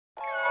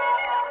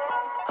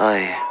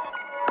Ight.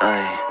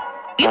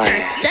 You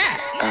turned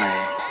deaf.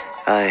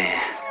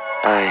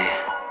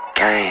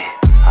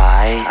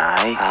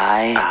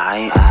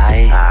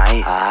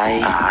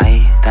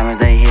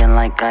 Diamonds they hitting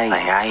like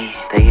Ight.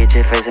 They hit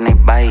your face and they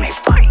bite.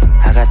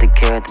 I got the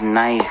carrot with the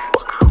knife.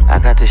 I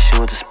got the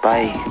shoe with the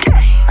spike.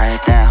 I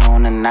hit that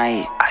home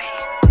tonight.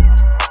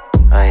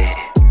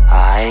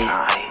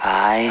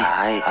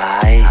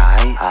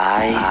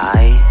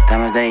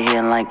 Diamonds they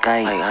hitting like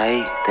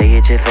Ight. They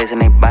hit your face and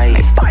they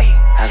bite.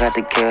 I got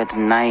the carrot with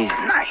the knife.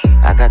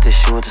 I got the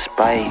shoe with the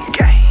spike.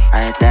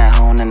 I hit that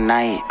home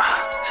tonight.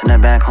 Send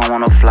that back home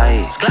on a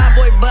flight. Blind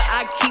boy, but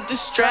I keep the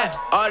strap.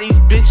 All these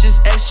bitches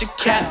extra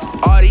cap.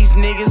 All these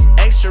niggas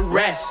extra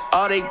rats.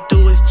 All they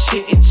do is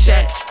chit and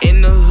chat.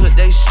 In the hood,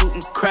 they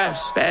shooting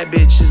craps. Bad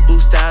bitches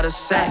boost out of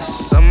sacks.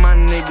 Some of my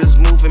niggas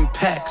moving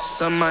packs.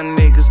 Some of my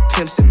niggas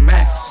pimps and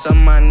max. Some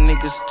of my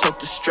niggas took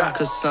the strap.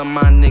 Cause some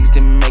of my niggas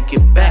didn't make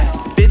it back.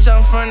 Bitch,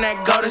 I'm from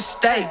that Golden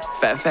State.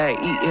 Fat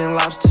eating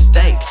lobster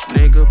steak.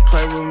 Nigga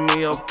play with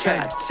me, okay.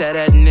 I tear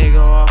that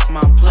nigga off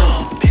my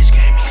plate. Bitch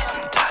gave me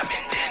some time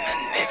and then a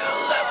nigga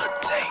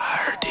levitate. I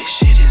heard this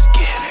shit is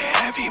getting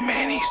heavy,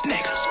 man. These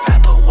niggas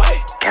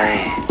featherweight.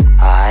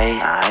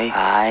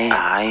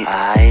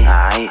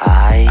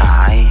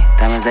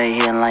 Diamonds they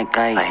hitting like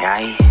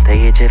Ight. They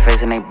hit your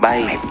face and they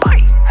bite.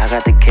 I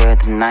got the carrot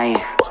with the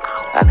knife.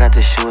 I got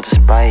the shoe with the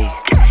spike.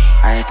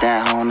 I hit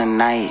that home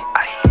tonight.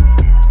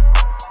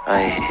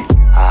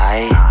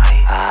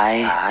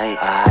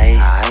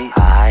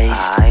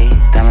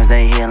 Diamonds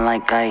they hitting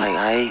like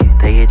Ight.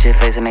 They hit your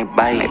face and they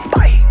bite.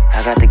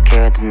 I got the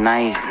carrot with the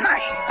knife.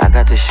 I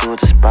got the shoe with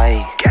the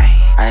spike.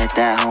 I hit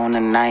that home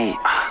tonight.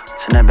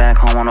 Send that back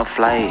home on a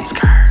flight.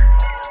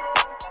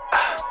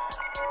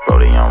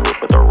 Brody on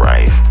roof with a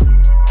rife.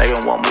 They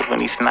gon' one move when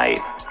he snipe.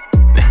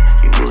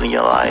 You losing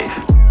your life.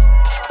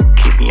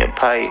 Keeping your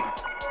pipe.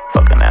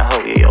 Fucking that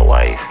hoe, yeah, your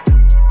wife.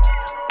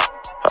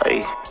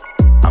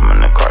 I'm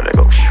in the car that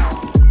go shoo.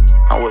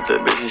 I'm with the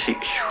bitch and she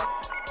shoo.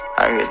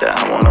 I get that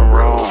I'm on the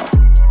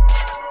road.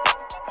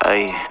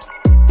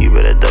 You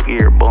better duck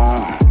your boom.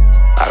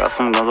 I got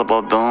some guns up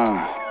on doom.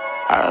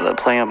 I got a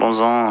play up on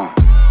zone.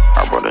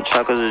 I brought the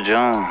chocolates to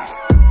June.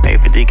 Made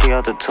 50K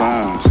out the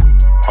tunes.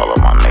 All of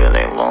my niggas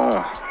they loon.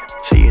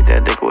 She hit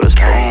that dick with a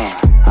spoon.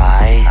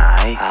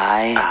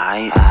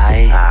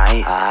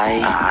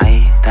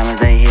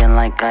 Diamonds they hitting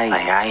like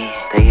Ight.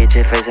 They hit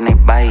your face and they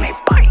bite.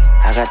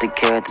 I got the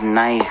carrot with the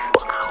knife.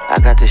 I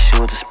got the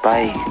shoe with the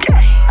spike.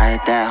 I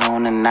hit that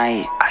home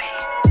tonight.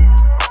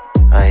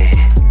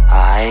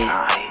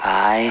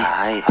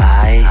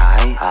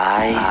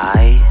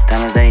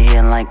 Diamonds they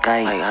hitting like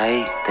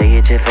Ight. They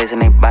hit your face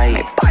and they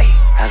bite.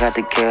 I got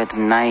the carrot with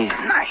the knife.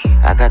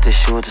 I got the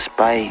shoe with the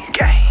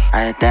spike.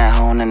 I hit that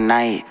home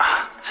tonight.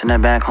 Send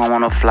that back home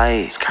on a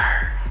flight.